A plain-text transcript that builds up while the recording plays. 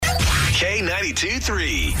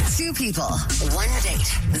K92-3. Two people, one date,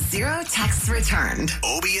 zero texts returned.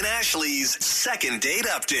 Obie and Ashley's second date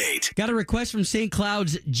update. Got a request from St.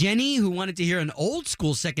 Cloud's Jenny, who wanted to hear an old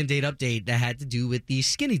school second date update that had to do with the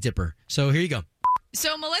skinny dipper. So here you go.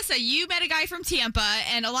 So, Melissa, you met a guy from Tampa,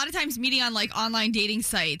 and a lot of times meeting on, online dating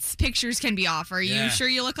sites, pictures can be off. Are you sure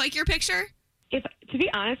you look like your picture? To be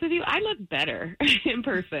honest with you, I look better in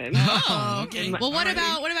person. Oh, okay. Well, what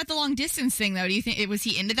about the long distance thing, though? Do you think, was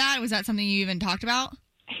he into that? Was that something you even talked about?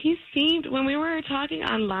 He seemed, when we were talking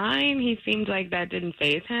online, he seemed like that didn't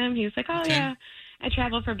faze him. He was like, yeah, I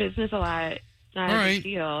travel for business a lot. It's not a big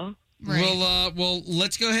deal. Right. Well,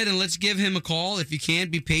 let's go ahead and let's give him a call. If you can,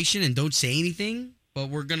 be patient and don't say anything. But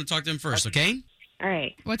we're going to talk to him first, okay? All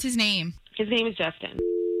right. What's his name? His name is Justin.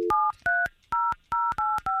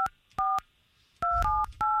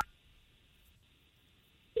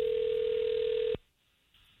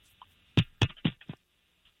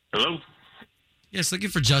 Hello? Yes, looking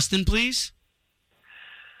for Justin, please.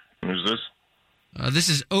 Who's this? This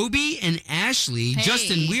is Obie and Ashley. Hey.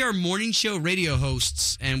 Justin, we are morning show radio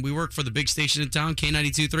hosts, and we work for the big station in town,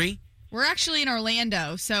 K92.3. We're actually in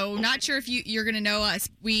Orlando, so not sure if you're going to know us.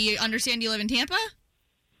 We understand you live in Tampa?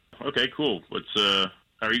 Okay, cool. How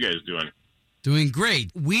are you guys doing? Doing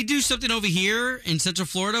great. We do something over here in Central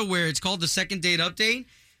Florida where it's called the second date update,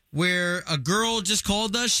 where a girl just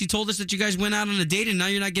called us. She told us that you guys went out on a date and now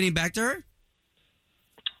you're not getting back to her?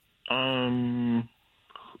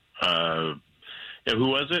 Yeah, who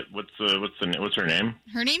was it? What's her name?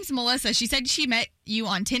 Her name's Melissa. She said she met you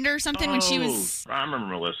on Tinder or something when she was... I remember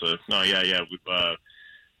Melissa. No, yeah.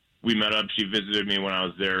 We met up. She visited me when I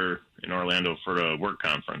was there in Orlando for a work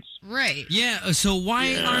conference. Right. Yeah, so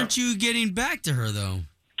why aren't you getting back to her, though?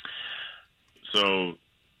 So,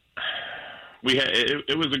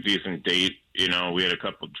 it was a decent date. You know, we had a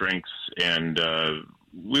couple drinks, and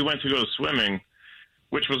we went to go swimming,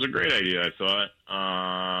 which was a great idea, I thought,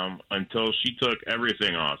 until she took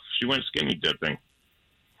everything off. She went skinny dipping.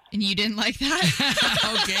 And you didn't like that?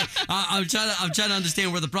 Okay. I'm trying to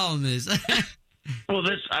understand where the problem is. Well,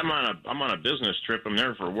 I'm on a business trip. I'm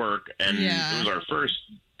there for work, and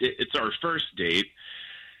it's our first date,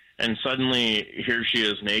 and suddenly here she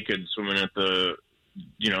is naked swimming at the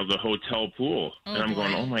hotel pool, and I'm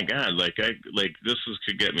going, oh my god,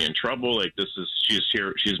 could get me in trouble. She's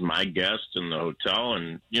here, she's my guest in the hotel,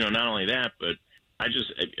 and not only that, but I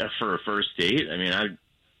just for a first date, I mean, I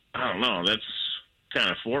don't know, that's kind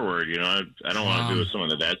of forward, I don't want to do it with someone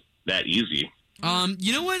that easy.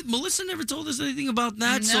 You know what? Melissa never told us anything about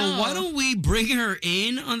that, so why don't we bring her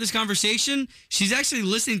in on this conversation? She's actually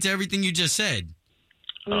listening to everything you just said.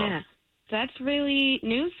 Yeah, that's really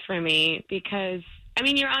news for me because, I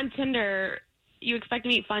mean, you're on Tinder, you expect to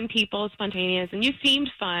meet fun people, spontaneous, and you seemed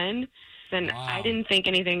fun, and I didn't think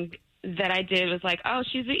anything that I did was like, oh,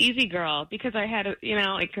 she's the easy girl, because I had,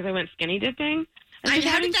 because I went skinny dipping. How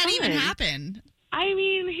did that even happen? I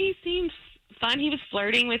mean, he seemed fun. He was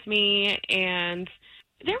flirting with me, and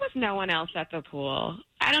there was no one else at the pool.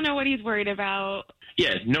 I don't know what he's worried about.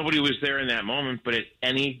 Yeah, nobody was there in that moment, but at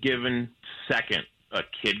any given second, a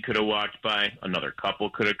kid could have walked by, another couple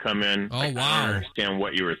could have come in. Oh, wow. I don't understand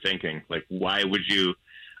what you were thinking. Like, why would you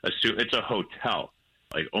assume it's a hotel?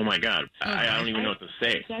 Like, oh my God, I don't even know what to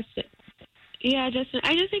say. Justin,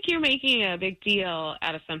 I just think you're making a big deal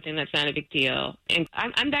out of something that's not a big deal. And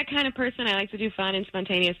I'm that kind of person. I like to do fun and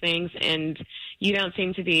spontaneous things, and you don't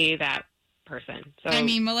seem to be that person. So I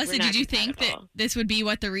mean, Melissa, did you think that this would be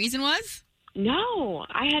what the reason was? No,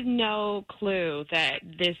 I had no clue that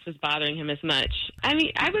this was bothering him as much. I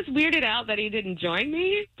mean, I was weirded out that he didn't join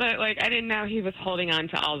me, but, I didn't know he was holding on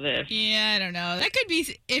to all this. Yeah, I don't know. That could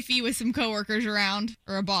be iffy with some coworkers around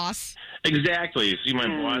or a boss. Exactly. See, my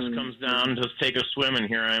boss comes down to take a swim, and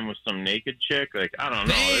here I am with some naked chick. Like, I don't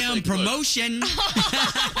know. Bam, promotion.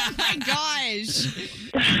 Oh, my gosh.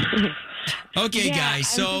 Okay, guys,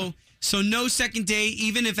 So no second date,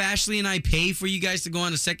 even if Ashley and I pay for you guys to go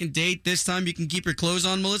on a second date, this time you can keep your clothes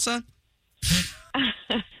on, Melissa?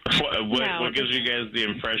 What gives you guys the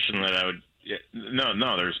impression that I would... No,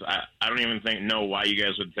 I don't even know why you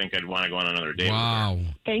guys would think I'd want to go on another date. Wow.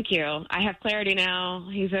 Thank you. I have clarity now.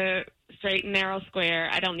 He's a straight and narrow square.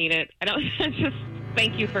 I don't need it. I don't... Just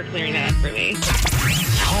thank you for clearing that up for me.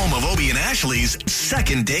 Home of Obie and Ashley's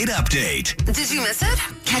second date update. Did you miss it?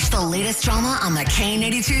 Catch the latest drama on the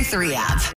K82 3 app.